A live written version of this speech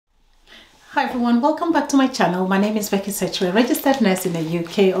Hi everyone, welcome back to my channel. My name is Becky Sechu, a registered nurse in the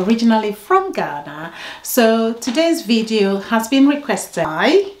UK, originally from Ghana. So today's video has been requested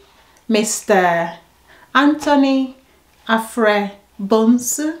by Mr. Anthony Afre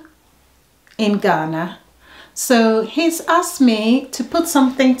Bonsu in Ghana. So he's asked me to put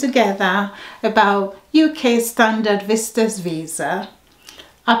something together about UK standard visitors visa,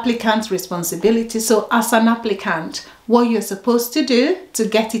 applicant responsibility. So as an applicant, what you're supposed to do to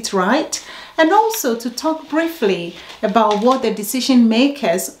get it right, and also to talk briefly about what the decision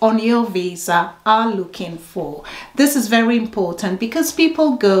makers on your visa are looking for. This is very important because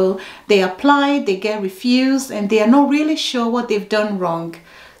people go, they apply, they get refused, and they are not really sure what they've done wrong.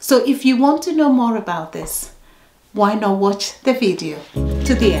 So if you want to know more about this, why not watch the video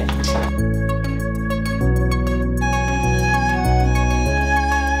to the end?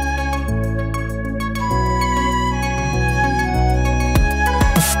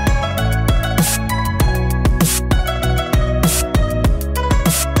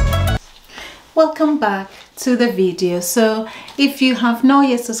 Welcome back to the video. So if you have not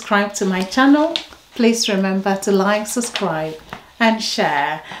yet subscribed to my channel, please remember to like, subscribe and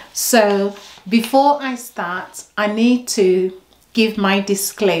share. So before I start, I need to give my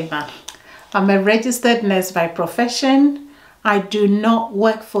disclaimer. I'm a registered nurse by profession. I do not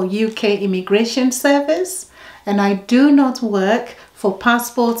work for UK Immigration Service, and I do not work for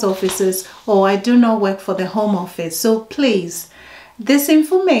passport offices, or I do not work for the Home Office. So please, this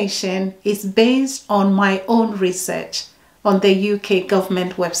information is based on my own research on the UK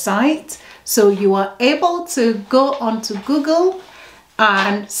government website. So you are able to go onto Google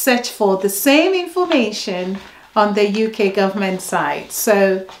and search for the same information on the UK government site.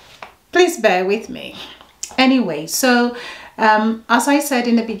 So please bear with me. Anyway, so as I said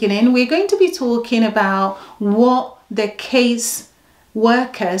in the beginning, we're going to be talking about what the case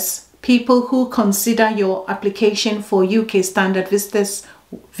workers, people who consider your application for UK standard visitors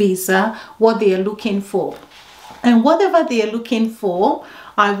visa, what they are looking for. And whatever they are looking for,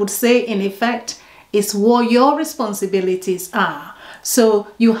 I would say in effect, is what your responsibilities are. So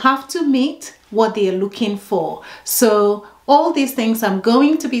you have to meet what they are looking for. So all these things I'm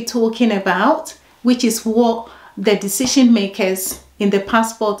going to be talking about, which is what the decision makers in the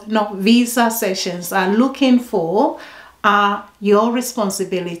passport, not visa sessions, are looking for, are your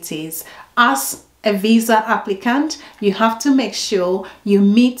responsibilities. As a visa applicant, you have to make sure you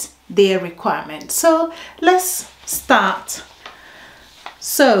meet their requirements. So let's start.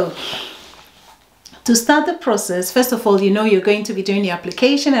 So to start the process, first of all, you know you're going to be doing the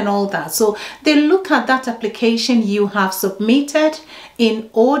application and all that. So they look at that application you have submitted in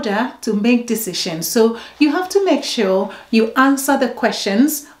order to make decisions. So you have to make sure you answer the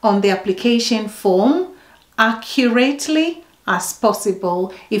questions on the application form accurately as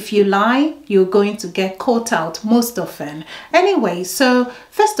possible. If you lie, you're going to get caught out most often. Anyway, so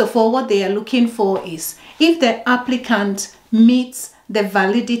first of all, what they are looking for is if the applicant meets the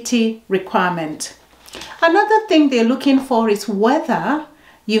validity requirement. Another thing they're looking for is whether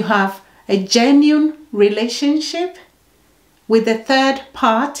you have a genuine relationship with a third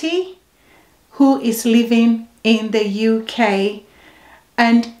party who is living in the UK,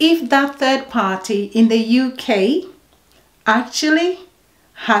 and if that third party in the UK actually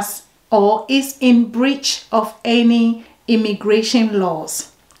has or is in breach of any immigration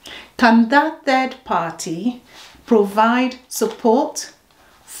laws. Can that third party provide support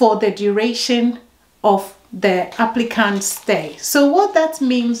for the duration of the applicant's stay? So what that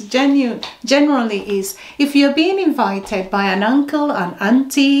means generally is if you're being invited by an uncle, an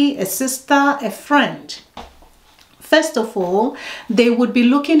auntie, a sister, a friend, first of all, they would be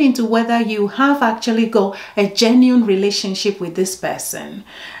looking into whether you have actually got a genuine relationship with this person.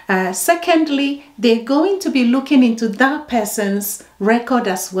 Secondly, they're going to be looking into that person's record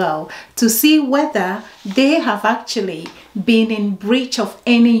as well to see whether they have actually been in breach of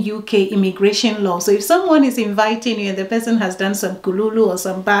any UK immigration law. So if someone is inviting you and the person has done some kululu or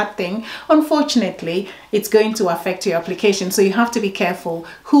some bad thing, unfortunately, it's going to affect your application. So you have to be careful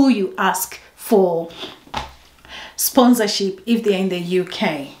who you ask for sponsorship if they're in the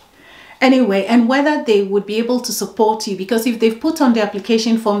UK. Anyway, and whether they would be able to support you, because if they've put on the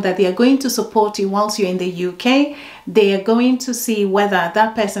application form that they are going to support you whilst you're in the UK, they are going to see whether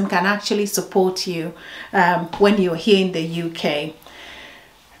that person can actually support you when you're here in the UK.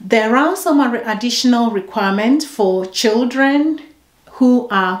 There are some additional requirements for children who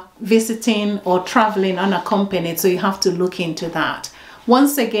are visiting or traveling unaccompanied, so you have to look into that.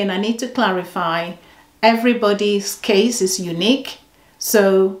 Once again, I need to clarify, everybody's case is unique,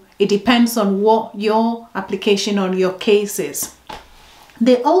 so it depends on what your application on your case is.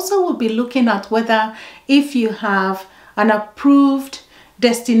 They also will be looking at whether if you have an approved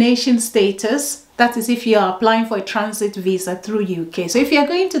destination status, that is if you are applying for a transit visa through UK. So if you're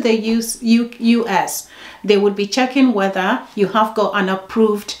going to the US, they would be checking whether you have got an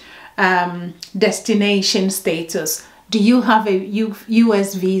approved destination status. Do you have a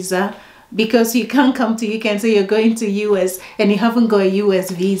US visa? Because you can't come to UK and say you're going to US and you haven't got a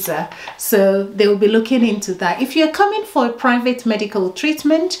US visa. So they will be looking into that. If you're coming for a private medical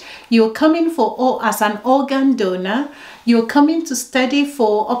treatment, you're coming for as an organ donor, you're coming to study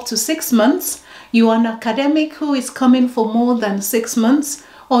for up to 6 months, you're an academic who is coming for more than 6 months,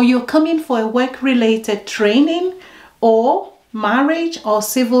 or you're coming for a work-related training or marriage or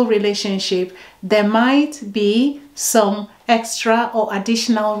civil relationship, there might be some extra or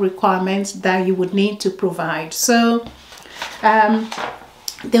additional requirements that you would need to provide. So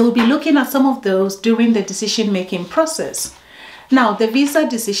they will be looking at some of those during the decision-making process. Now, the visa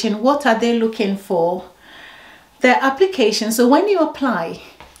decision, what are they looking for? The application. So when you apply,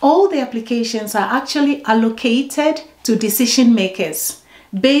 all the applications are actually allocated to decision makers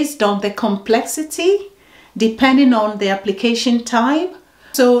based on the complexity, depending on the application type.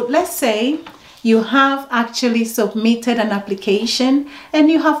 So let's say you have actually submitted an application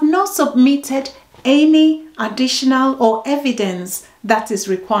and you have not submitted any additional or evidence that is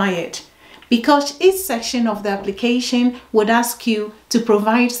required, because each section of the application would ask you to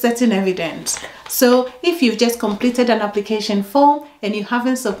provide certain evidence. So if you've just completed an application form and you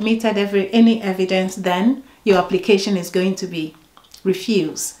haven't submitted any evidence, then your application is going to be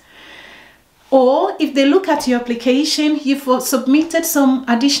refused. Or if they look at your application, you've submitted some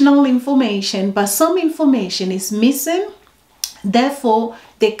additional information, but some information is missing, therefore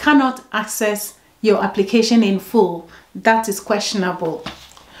they cannot access your application in full. That is questionable.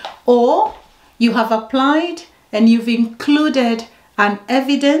 Or you have applied and you've included an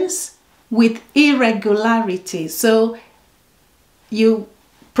evidence with irregularity. So you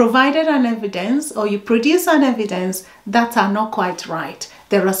provided an evidence or you produce an evidence that are not quite right.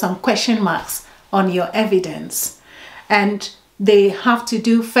 There are some question marks on your evidence, and they have to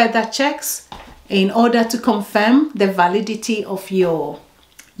do further checks in order to confirm the validity of your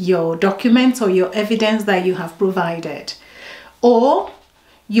documents or your evidence that you have provided. Or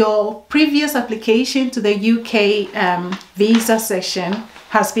your previous application to the UK visa session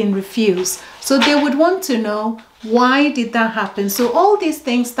has been refused. So they would want to know, why did that happen? So all these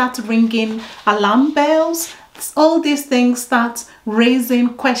things start ringing alarm bells. All these things start raising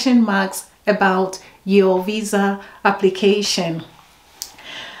question marks about your visa application.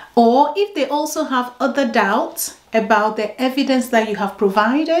 Or if they also have other doubts about the evidence that you have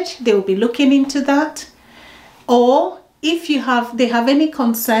provided, they will be looking into that. Or if they have any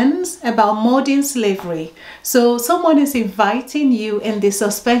concerns about modern slavery. So someone is inviting you and they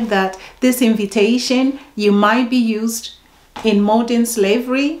suspect that this invitation, you might be used in modern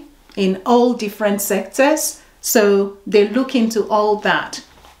slavery in all different sectors. So they look into all that.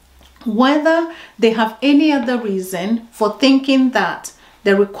 Whether they have any other reason for thinking that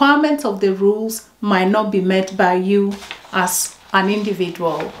the requirements of the rules might not be met by you as an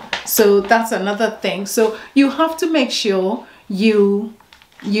individual. So that's another thing. So you have to make sure you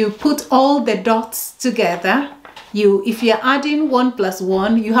put all the dots together. If you're adding 1 +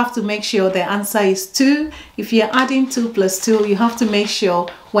 1, you have to make sure the answer is 2. If you're adding 2 + 2, you have to make sure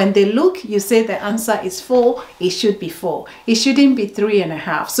when they look, you say the answer is 4, it should be 4. It shouldn't be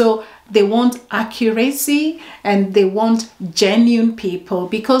 3.5. So they want accuracy and they want genuine people,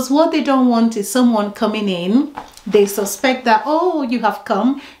 because what they don't want is someone coming in. They suspect that, oh, you have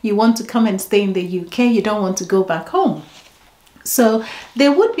come, you want to come and stay in the UK, you don't want to go back home. So they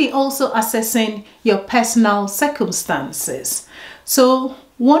would be also assessing your personal circumstances. So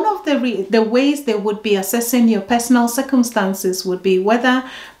one of the ways they would be assessing your personal circumstances would be whether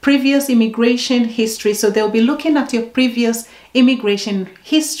previous immigration history. So they'll be looking at your previous immigration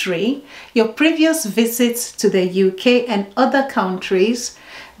history, your previous visits to the UK and other countries,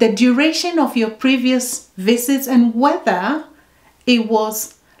 the duration of your previous visits, and whether it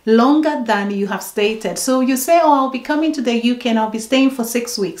was longer than you have stated. So you say, oh, I'll be coming to the UK and I'll be staying for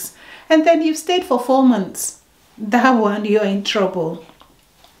 6 weeks, and then you've stayed for 4 months. That one, you're in trouble.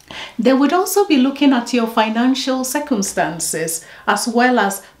 They would also be looking at your financial circumstances, as well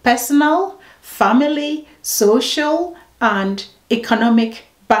as personal, family, social, and economic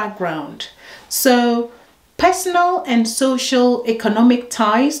background. So personal and social economic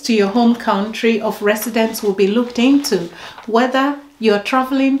ties to your home country of residence will be looked into, whether you're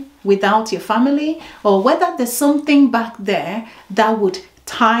traveling without your family or whether there's something back there that would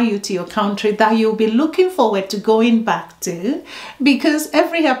tie you to your country that you'll be looking forward to going back to, because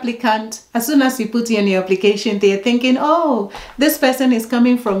every applicant, as soon as you put in your application, they're thinking, oh, this person is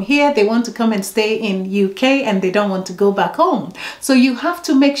coming from here, they want to come and stay in UK and they don't want to go back home. So you have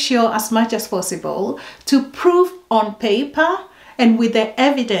to make sure as much as possible to prove on paper and with the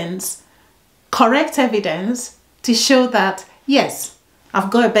evidence, correct evidence, to show that yes, I've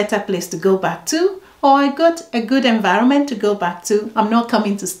got a better place to go back to, or I got a good environment to go back to. I'm not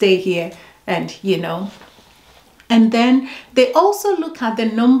coming to stay here, and you know. And then they also look at the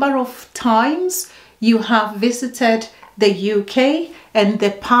number of times you have visited the UK and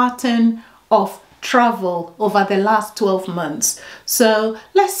the pattern of travel over the last 12 months. So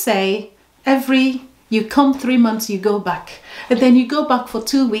let's say you come 3 months, you go back, and then you go back for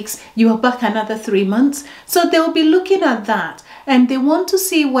 2 weeks, you are back another 3 months. So they'll be looking at that, and they want to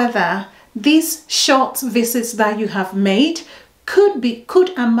see whether these short visits that you have made could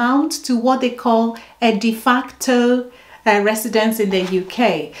amount to what they call a de facto residence in the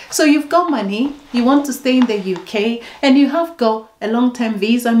UK. So you've got money, you want to stay in the UK, and you have got a long-term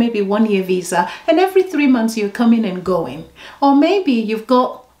visa, maybe 1-year visa, and every 3 months you're coming and going. Or maybe you've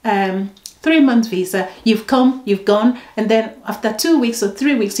got 3-month visa, you've come, you've gone, and then after 2 weeks or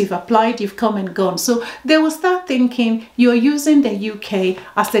 3 weeks you've applied, you've come and gone. So they will start thinking you're using the UK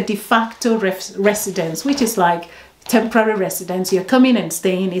as a de facto residence, which is like temporary residence. You're coming and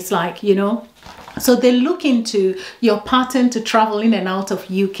staying, it's like, you know. So they look into your pattern to travel in and out of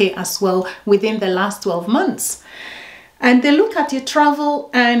UK as well within the last 12 months. And they look at your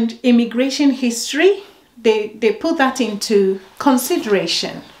travel and immigration history. They put that into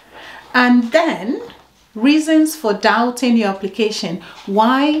consideration. And then reasons for doubting your application.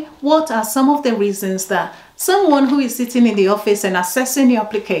 Why? What are some of the reasons that someone who is sitting in the office and assessing your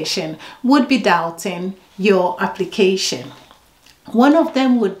application would be doubting your application? One of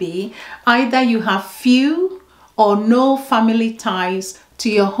them would be either you have few or no family ties to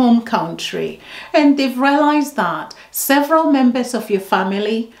your home country, and they've realized that several members of your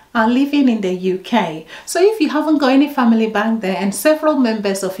family are living in the UK. So if you haven't got any family back there and several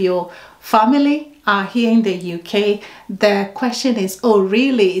members of your family are here in the UK, the question is, oh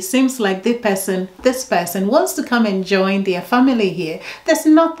really, it seems like this person wants to come and join their family here. There's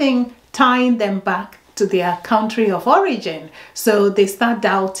nothing tying them back to their country of origin. So they start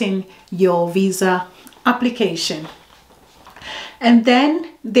doubting your visa application. And then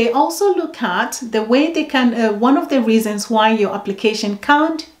they also look at the way they can, one of the reasons why your application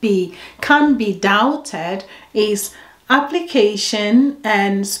can be doubted is application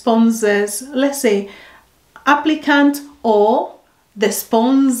and sponsors. Let's say applicant or the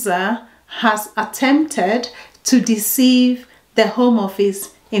sponsor has attempted to deceive the Home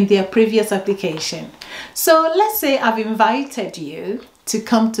Office in their previous application. So let's say I've invited you to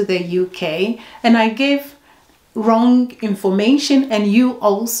come to the UK and I gave wrong information, and you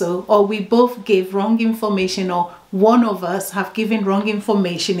also, or we both gave wrong information, or one of us have given wrong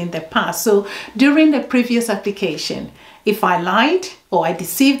information in the past. So during the previous application, if I lied or I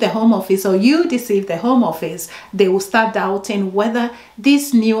deceived the Home Office or you deceived the Home Office, they will start doubting whether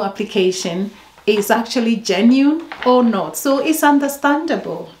this new application is actually genuine or not. So it's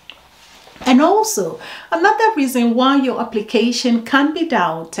understandable. And also, another reason why your application can be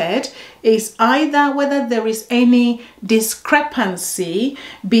doubted is either whether there is any discrepancy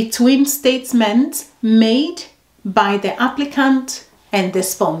between statements made by the applicant and the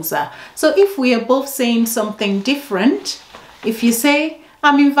sponsor. So if we are both saying something different, if you say,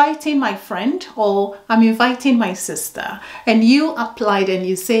 I'm inviting my friend or I'm inviting my sister, and you applied and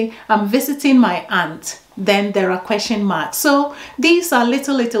you say, I'm visiting my aunt, then there are question marks. So these are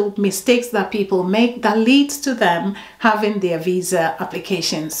little mistakes that people make that leads to them having their visa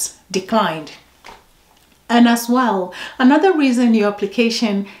applications declined. And as well, another reason your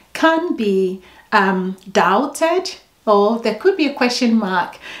application can be doubted, or there could be a question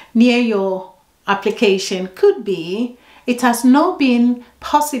mark near your application, could be it has not been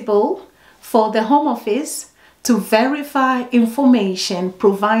possible for the Home Office to verify information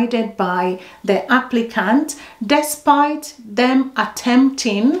provided by the applicant despite them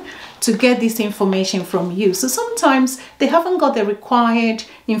attempting to get this information from you. So sometimes they haven't got the required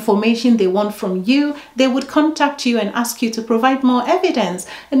information they want from you. They would contact you and ask you to provide more evidence.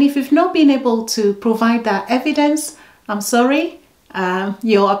 And if you've not been able to provide that evidence, I'm sorry,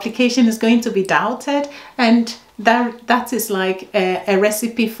 your application is going to be doubted, and that is like a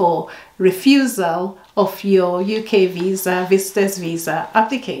recipe for refusal of your UK visa, visitor's visa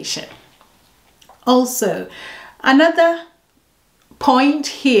application. Also, another point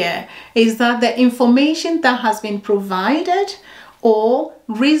here is that the information that has been provided or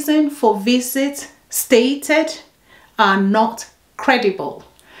reason for visit stated are not credible.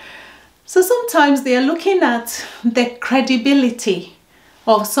 So sometimes they are looking at the credibility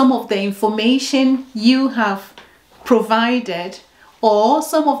of some of the information you have provided, or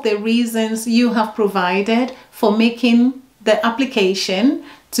some of the reasons you have provided for making the application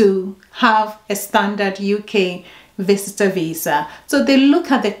to have a standard UK visitor visa. So they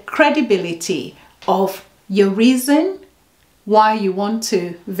look at the credibility of your reason why you want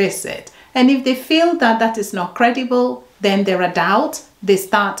to visit. And if they feel that that is not credible, then there are doubts. They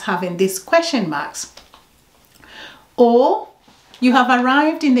start having these question marks. Or you have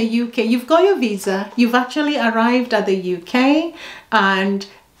arrived in the UK, you've got your visa, you've actually arrived at the UK, and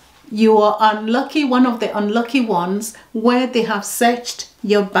you are unlucky, one of the unlucky ones, where they have searched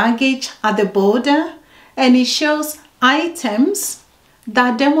your baggage at the border, and it shows items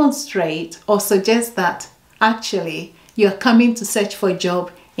that demonstrate or suggest that actually you're coming to search for a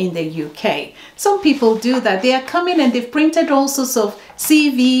job in the UK. Some people do that. They are coming and they've printed all sorts of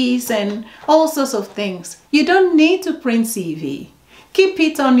CVs and all sorts of things. You don't need to print CV. Keep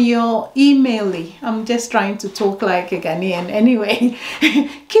it on your email. I'm just trying to talk like a Ghanaian anyway.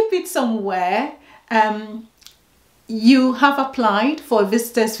 Keep it somewhere. You have applied for a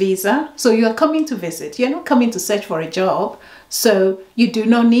visitor's visa, so you are coming to visit. You're not coming to search for a job, so you do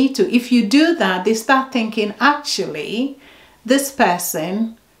not need to. If you do that, they start thinking, actually, this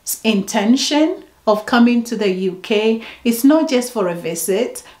person's intention of coming to the UK is not just for a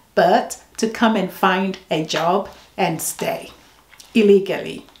visit, but to come and find a job and stay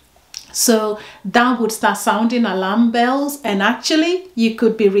illegally. So that would start sounding alarm bells, and actually you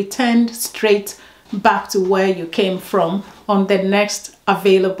could be returned straight back to where you came from on the next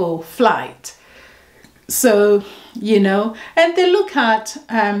available flight. So, you know, and they look at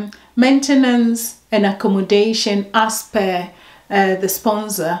maintenance and accommodation as per the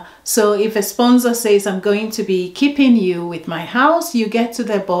sponsor. So if a sponsor says, I'm going to be keeping you with my house, you get to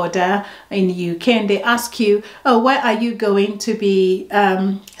the border in the UK and they ask you, oh, where are you going to be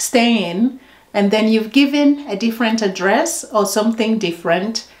staying? And then you've given a different address or something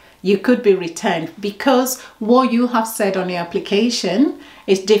different, you could be returned, because what you have said on your application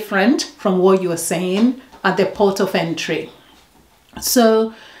is different from what you are saying at the port of entry.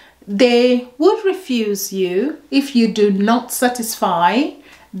 So they would refuse you if you do not satisfy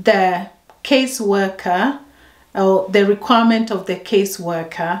the caseworker or the requirement of the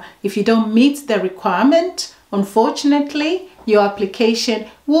caseworker. If you don't meet the requirement, unfortunately, your application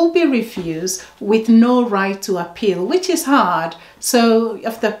will be refused with no right to appeal, which is hard. So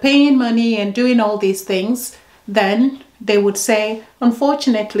after paying money and doing all these things, then they would say,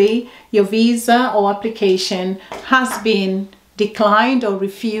 unfortunately, your visa or application has been declined or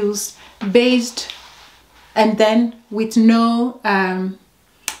refused based, and then with no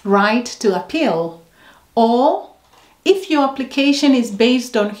right to appeal. Or if your application is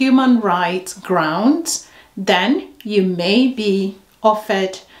based on human rights grounds, then you may be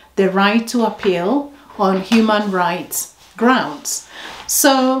offered the right to appeal on human rights grounds.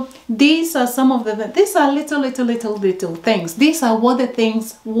 So these are some of the, these are little things. These are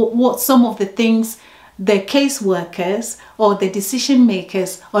what some of the things the caseworkers or the decision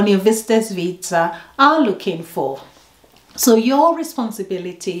makers on your visitor's visa are looking for. So your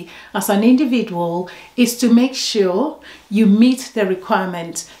responsibility as an individual is to make sure you meet the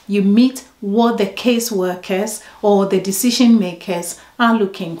requirement, you meet what the caseworkers or the decision makers are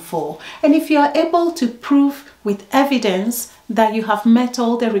looking for. And if you are able to prove with evidence that you have met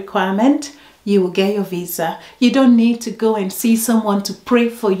all the requirements, you will get your visa. You don't need to go and see someone to pray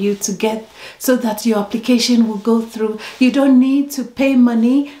for you to get, so that your application will go through. You don't need to pay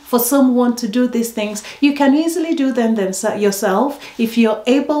money for someone to do these things. You can easily do them yourself if you're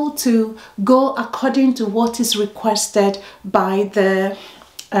able to go according to what is requested by the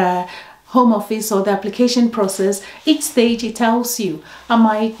Home Office or the application process. Each stage it tells you. I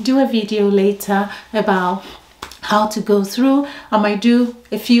might do a video later about how to go through. I might do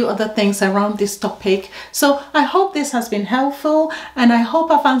a few other things around this topic. So I hope this has been helpful, and I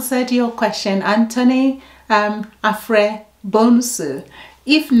hope I've answered your question, Anthony Afre Bonsu.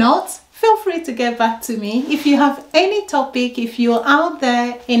 If not, feel free to get back to me. If you have any topic, if you're out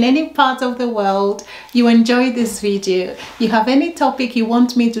there in any part of the world, you enjoy this video, you have any topic you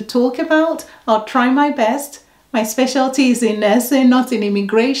want me to talk about, I'll try my best. My specialty is in nursing, not in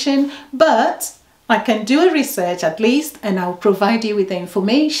immigration, but I can do a research at least, and I'll provide you with the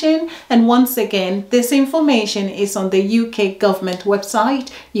information. And once again, this information is on the UK government website.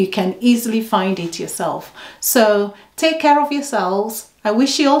 You can easily find it yourself. So take care of yourselves. I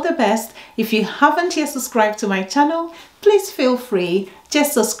wish you all the best. If you haven't yet subscribed to my channel, please feel free.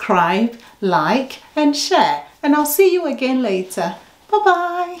 Just subscribe, like, and share. And I'll see you again later.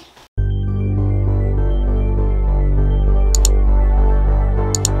 Bye-bye.